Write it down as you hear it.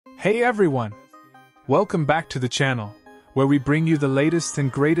Hey everyone! Welcome back to the channel, where we bring you the latest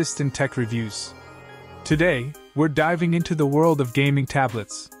and greatest in tech reviews. Today, we're diving into the world of gaming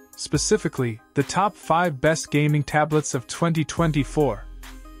tablets, specifically, the top 5 best gaming tablets of 2024.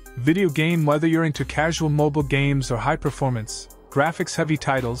 Video game. Whether you're into casual mobile games or high-performance, graphics-heavy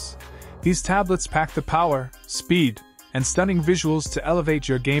titles, these tablets pack the power, speed, and stunning visuals to elevate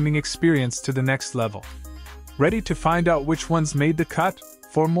your gaming experience to the next level. Ready to find out which ones made the cut?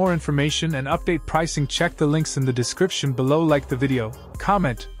 For more information and update pricing, check the links in the description below. Like the video,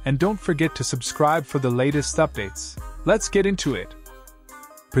 comment, and don't forget to subscribe for the latest updates. Let's get into it.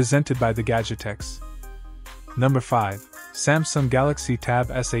 Presented by the Gadgetex. Number 5. Samsung Galaxy Tab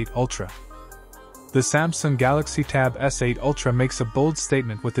S8 Ultra. The Samsung Galaxy Tab S8 Ultra makes a bold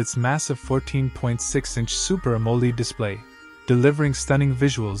statement with its massive 14.6-inch Super AMOLED display, delivering stunning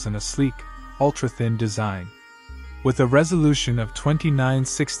visuals in a sleek, ultra-thin design. With a resolution of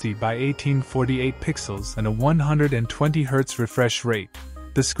 2960 by 1848 pixels and a 120 Hz refresh rate,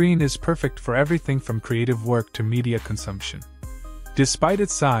 the screen is perfect for everything from creative work to media consumption. Despite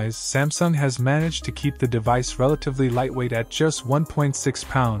its size, Samsung has managed to keep the device relatively lightweight at just 1.6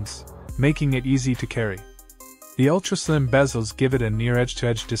 pounds, making it easy to carry. The ultra-slim bezels give it a near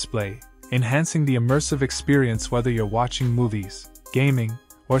edge-to-edge display, enhancing the immersive experience whether you're watching movies, gaming,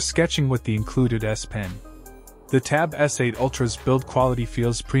 or sketching with the included S Pen. The Tab S8 Ultra's build quality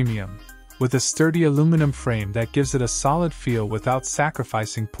feels premium, with a sturdy aluminum frame that gives it a solid feel without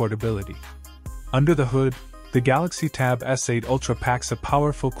sacrificing portability. Under the hood, the Galaxy Tab S8 Ultra packs a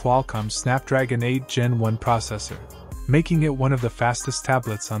powerful Qualcomm Snapdragon 8 Gen 1 processor, making it one of the fastest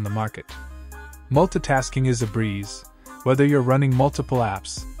tablets on the market. Multitasking is a breeze, whether you're running multiple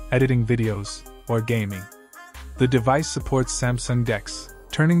apps, editing videos, or gaming. The device supports Samsung DeX,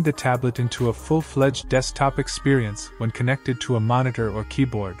 turning the tablet into a full-fledged desktop experience when connected to a monitor or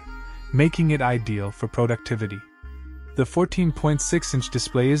keyboard, making it ideal for productivity. The 14.6-inch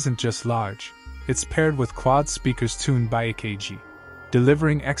display isn't just large, it's paired with quad speakers tuned by AKG,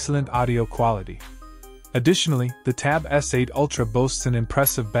 delivering excellent audio quality. Additionally, the Tab S8 Ultra boasts an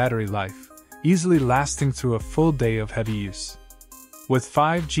impressive battery life, easily lasting through a full day of heavy use. With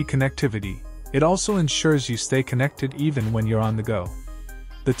 5G connectivity, it also ensures you stay connected even when you're on the go.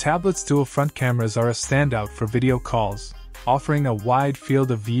 The tablet's dual front cameras are a standout for video calls, offering a wide field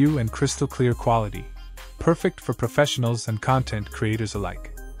of view and crystal clear quality, perfect for professionals and content creators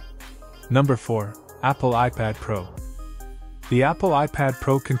alike. Number 4. Apple iPad Pro. The Apple iPad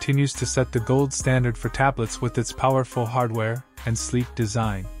Pro continues to set the gold standard for tablets with its powerful hardware and sleek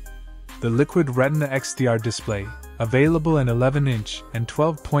design. The Liquid Retina XDR display, available in 11-inch and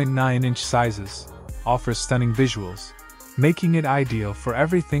 12.9-inch sizes, offers stunning visuals, making it ideal for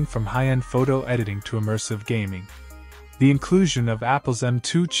everything from high-end photo editing to immersive gaming. The inclusion of Apple's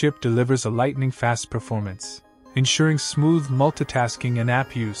M2 chip delivers a lightning-fast performance, ensuring smooth multitasking and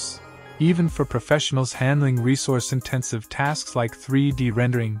app use, even for professionals handling resource-intensive tasks like 3D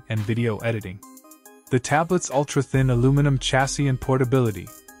rendering and video editing. The tablet's ultra-thin aluminum chassis and portability,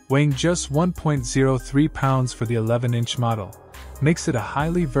 weighing just 1.03 pounds for the 11-inch model, makes it a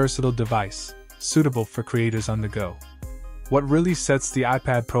highly versatile device, suitable for creators on the go. What really sets the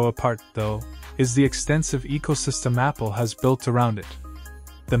iPad Pro apart, though, is the extensive ecosystem Apple has built around it.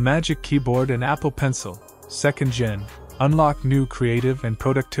 The Magic Keyboard and Apple Pencil, 2nd Gen, unlock new creative and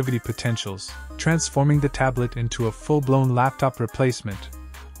productivity potentials, transforming the tablet into a full-blown laptop replacement,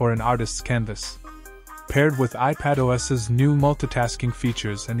 or an artist's canvas. Paired with iPadOS's new multitasking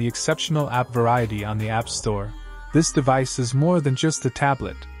features and the exceptional app variety on the App Store, this device is more than just a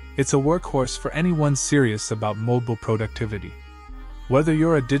tablet. It's a workhorse for anyone serious about mobile productivity. Whether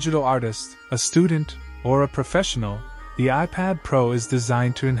you're a digital artist, a student, or a professional, the iPad Pro is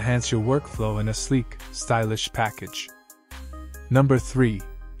designed to enhance your workflow in a sleek, stylish package. Number 3.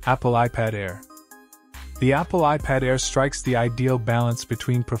 Apple iPad Air. The Apple iPad Air strikes the ideal balance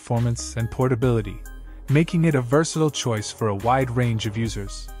between performance and portability, making it a versatile choice for a wide range of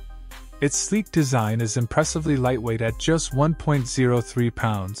users. Its sleek design is impressively lightweight at just 1.03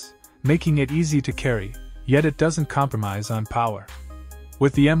 pounds, making it easy to carry, yet it doesn't compromise on power.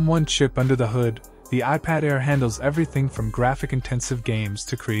 With the M1 chip under the hood, the iPad Air handles everything from graphic-intensive games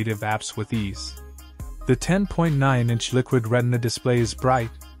to creative apps with ease. The 10.9-inch Liquid Retina display is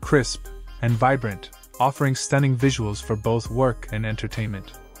bright, crisp, and vibrant, offering stunning visuals for both work and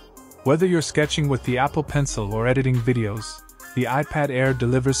entertainment. Whether you're sketching with the Apple Pencil or editing videos, the iPad Air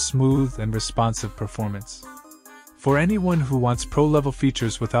delivers smooth and responsive performance. For anyone who wants pro-level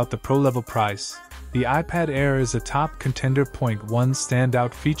features without the pro-level price, the iPad Air is a top contender. One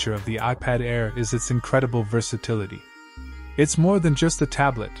standout feature of the iPad Air is its incredible versatility. It's more than just a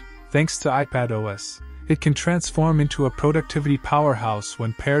tablet, Thanks to iPad OS, it can transform into a productivity powerhouse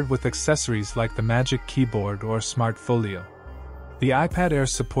when paired with accessories like the Magic Keyboard or Smart Folio. The iPad Air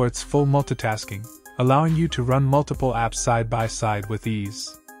supports full multitasking, allowing you to run multiple apps side by side with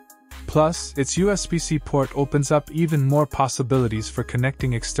ease. Plus, its USB-C port opens up even more possibilities for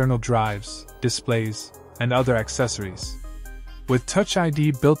connecting external drives, displays, and other accessories. With Touch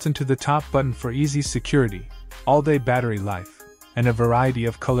ID built into the top button for easy security, all-day battery life, and a variety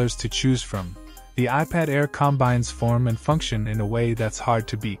of colors to choose from, the iPad Air combines form and function in a way that's hard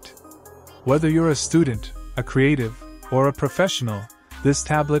to beat. Whether you're a student, a creative, or a professional, this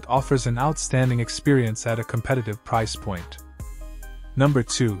tablet offers an outstanding experience at a competitive price point. Number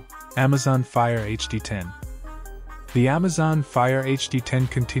 2. Amazon Fire HD10. The Amazon Fire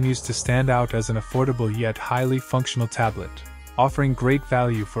HD10 continues to stand out as an affordable yet highly functional tablet, offering great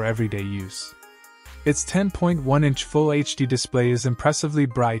value for everyday use. Its 10.1-inch Full HD display is impressively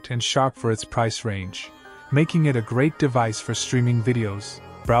bright and sharp for its price range, making it a great device for streaming videos,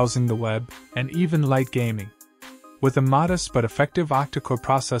 browsing the web, and even light gaming. With a modest but effective octa-core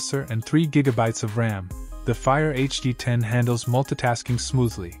processor and 3 GB of RAM, the Fire HD10 handles multitasking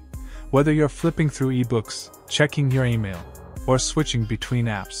smoothly. Whether you're flipping through ebooks, checking your email, or switching between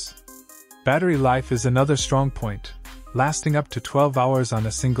apps. Battery life is another strong point, lasting up to 12 hours on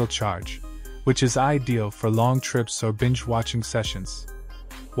a single charge, which is ideal for long trips or binge-watching sessions.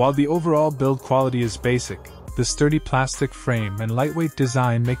 While the overall build quality is basic, the sturdy plastic frame and lightweight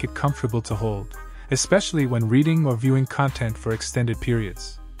design make it comfortable to hold, especially when reading or viewing content for extended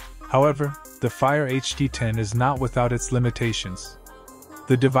periods. However, the Fire HD10 is not without its limitations.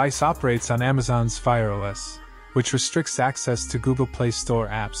 The device operates on Amazon's Fire OS, which restricts access to Google Play Store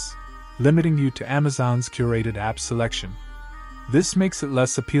apps, limiting you to Amazon's curated app selection. This makes it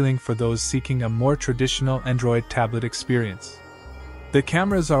less appealing for those seeking a more traditional Android tablet experience. The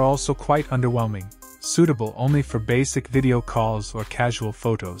cameras are also quite underwhelming, suitable only for basic video calls or casual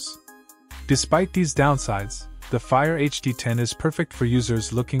photos. Despite these downsides, the Fire HD10 is perfect for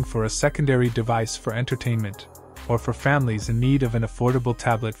users looking for a secondary device for entertainment, or for families in need of an affordable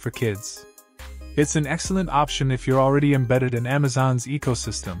tablet for kids. It's an excellent option if you're already embedded in Amazon's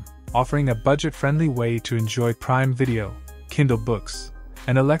ecosystem, offering a budget-friendly way to enjoy Prime Video, Kindle books,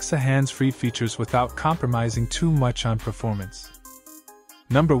 and Alexa hands-free features without compromising too much on performance.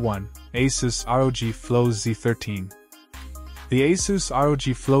 Number 1. Asus ROG Flow Z13. The Asus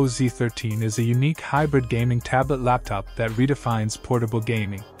ROG Flow Z13 is a unique hybrid gaming tablet laptop that redefines portable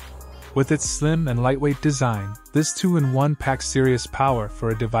gaming. With its slim and lightweight design, this 2-in-1 packs serious power for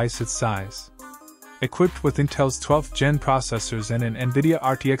a device its size. Equipped with Intel's 12th Gen processors and an NVIDIA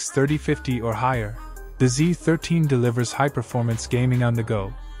RTX 3050 or higher, the Z13 delivers high-performance gaming on the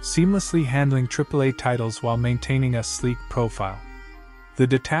go, seamlessly handling AAA titles while maintaining a sleek profile. The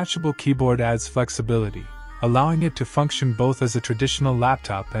detachable keyboard adds flexibility, allowing it to function both as a traditional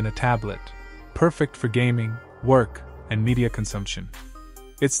laptop and a tablet, perfect for gaming, work, and media consumption.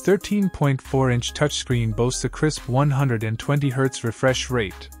 Its 13.4-inch touchscreen boasts a crisp 120Hz refresh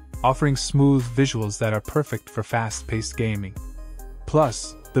rate, offering smooth visuals that are perfect for fast-paced gaming.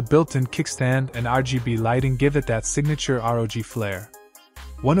 Plus, the built-in kickstand and RGB lighting give it that signature ROG flair.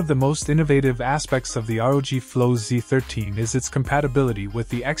 One of the most innovative aspects of the ROG Flow Z13 is its compatibility with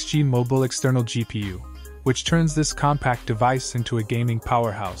the XG Mobile external GPU, which turns this compact device into a gaming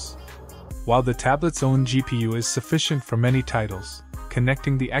powerhouse. While the tablet's own GPU is sufficient for many titles,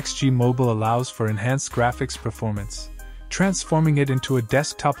 connecting the XG Mobile allows for enhanced graphics performance, transforming it into a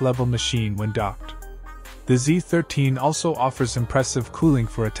desktop-level machine when docked. The Z13 also offers impressive cooling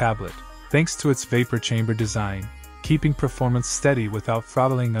for a tablet, thanks to its vapor chamber design, keeping performance steady without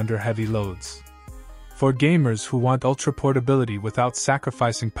throttling under heavy loads. For gamers who want ultra portability without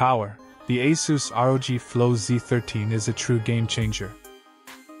sacrificing power, the Asus ROG Flow Z13 is a true game changer.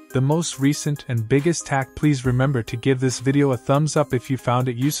 The most recent and biggest hack. Please remember to give this video a thumbs up if you found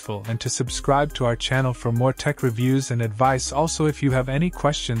it useful and to subscribe to our channel for more tech reviews and advice. Also, if you have any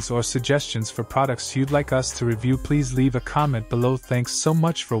questions or suggestions for products you'd like us to review, please leave a comment below. Thanks so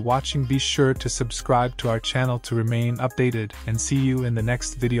much for watching. Be sure to subscribe to our channel to remain updated, and see you in the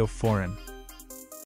next video. Foreign.